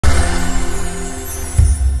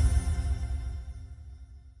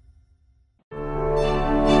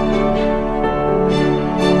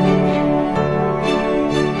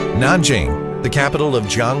Nanjing, the capital of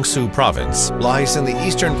Jiangsu province, lies in the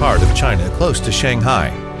eastern part of China close to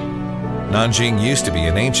Shanghai. Nanjing used to be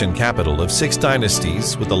an ancient capital of 6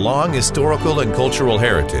 dynasties with a long historical and cultural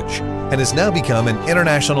heritage, and has now become an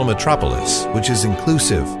international metropolis which is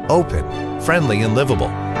inclusive, open, friendly, and livable.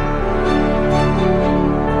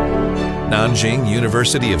 Nanjing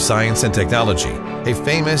University of Science and Technology, a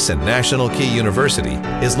famous and national key university,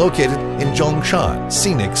 is located in Zhongshan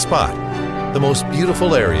Scenic Spot, the most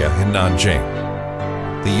beautiful area in Nanjing.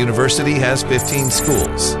 The university has 15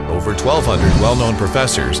 schools, over 1,200 well-known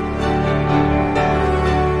professors,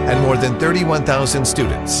 and more than 31,000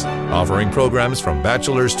 students, offering programs from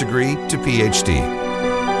bachelor's degree to PhD,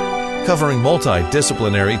 covering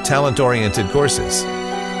multidisciplinary, talent-oriented courses.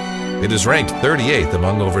 It is ranked 38th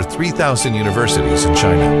among over 3,000 universities in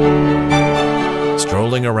China.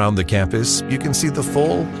 Strolling around the campus, you can see the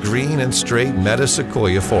full, green and straight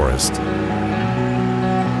meta-sequoia forest,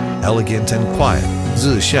 elegant and quiet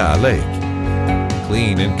Zixia Lake,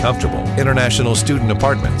 clean and comfortable international student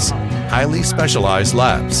apartments, highly specialized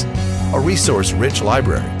labs, a resource-rich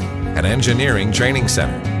library, an engineering training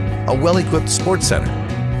center, a well-equipped sports center,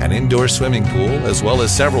 an indoor swimming pool, as well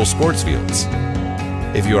as several sports fields.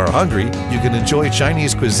 If you are hungry, you can enjoy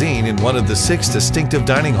Chinese cuisine in one of the 6 distinctive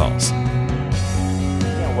dining halls.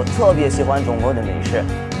 我特别喜欢中国的美食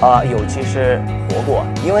尤其是火锅，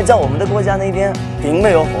因为在我们的国家那边并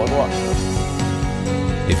没有火锅。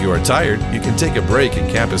 If you are tired, you can take a break in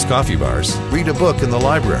campus coffee bars, read a book in the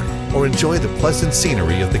library, or enjoy the pleasant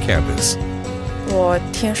scenery of the campus. 我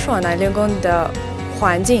听说南理工的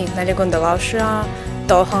环境、南理工的老师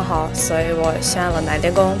都很好，所以我选了南理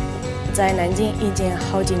工。在南京已经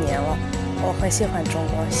好几年了，我很喜欢中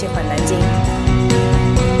国，喜欢南京。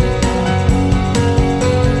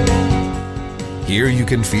 Here you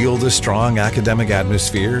can feel the strong academic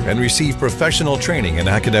atmosphere and receive professional training in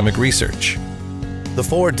academic research. The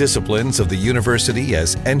 4 disciplines of the university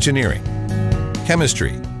as engineering,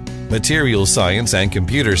 chemistry, materials science, and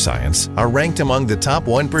computer science are ranked among the top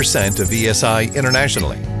 1% of ESI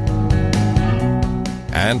internationally.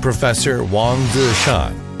 And Professor Wang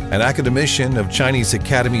Zishan, an academician of Chinese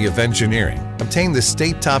Academy of Engineering, obtained the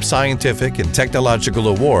State Top Scientific and Technological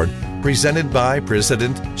Award presented by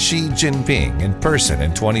President Xi Jinping in person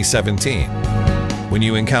in 2017. When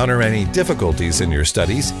you encounter any difficulties in your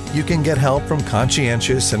studies, you can get help from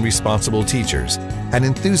conscientious and responsible teachers and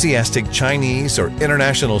enthusiastic Chinese or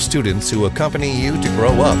international students who accompany you to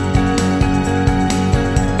grow up.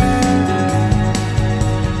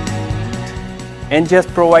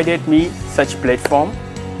 NJUST provided me such platform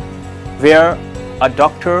where a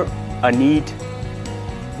doctor, a need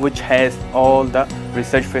which has all the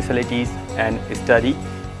research facilities and study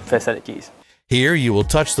facilities. Here you will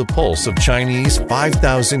touch the pulse of Chinese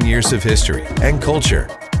 5,000 years of history and culture.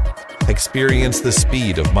 Experience the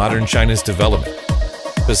speed of modern China's development.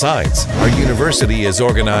 Besides, our university has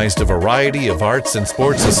organized a variety of arts and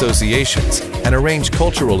sports associations and arranged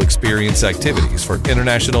cultural experience activities for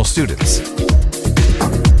international students.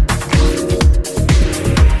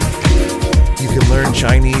 You can learn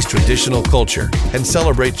Chinese traditional culture and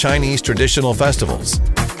celebrate Chinese traditional festivals.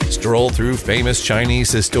 Stroll through famous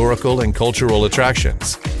Chinese historical and cultural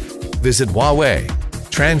attractions. Visit Huawei,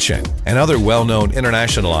 Transsion, and other well-known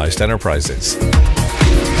internationalized enterprises.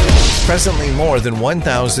 Presently, more than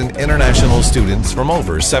 1,000 international students from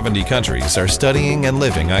over 70 countries are studying and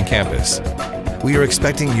living on campus. We are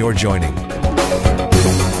expecting your joining.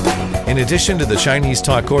 In addition to the Chinese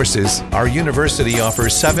taught courses, our university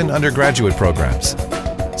offers 7 undergraduate programs,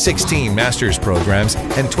 16 master's programs,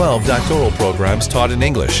 and 12 doctoral programs taught in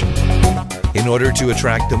English. In order to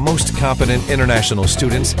attract the most competent international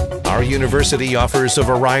students, our university offers a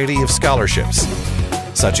variety of scholarships,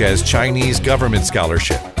 such as Chinese Government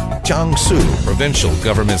Scholarship, Jiangsu Provincial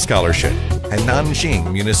Government Scholarship, and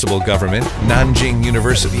Nanjing Municipal Government Nanjing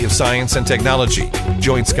University of Science and Technology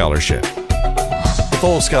Joint Scholarship. The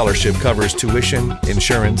full scholarship covers tuition,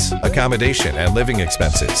 insurance, accommodation, and living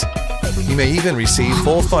expenses. You may even receive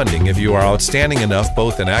full funding if you are outstanding enough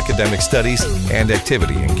both in academic studies and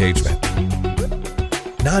activity engagement.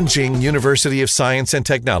 Nanjing University of Science and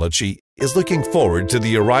Technology is looking forward to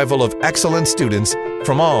the arrival of excellent students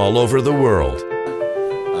from all over the world.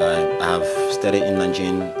 I have studied in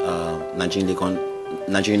Nanjing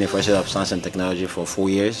University of Science and Technology for 4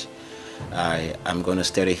 years. I'm going to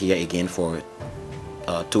study here again for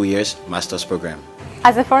 2 years master's program.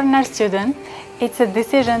 As a foreigner student, it's a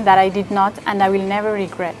decision that I did not and I will never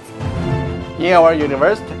regret. In our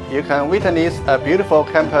university, you can witness a beautiful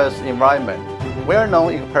campus environment,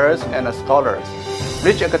 well-known experts and scholars,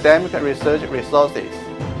 rich academic research resources,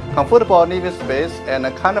 comfortable living space, and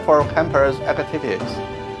colorful campus activities.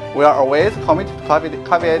 We are always committed to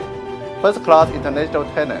cultivate first-class international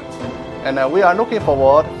talents, and we are looking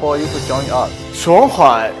forward for you to join us. 胸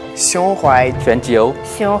怀全球，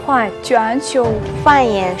胸怀全球，放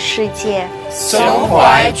眼世界，胸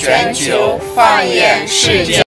怀全球，放眼世界。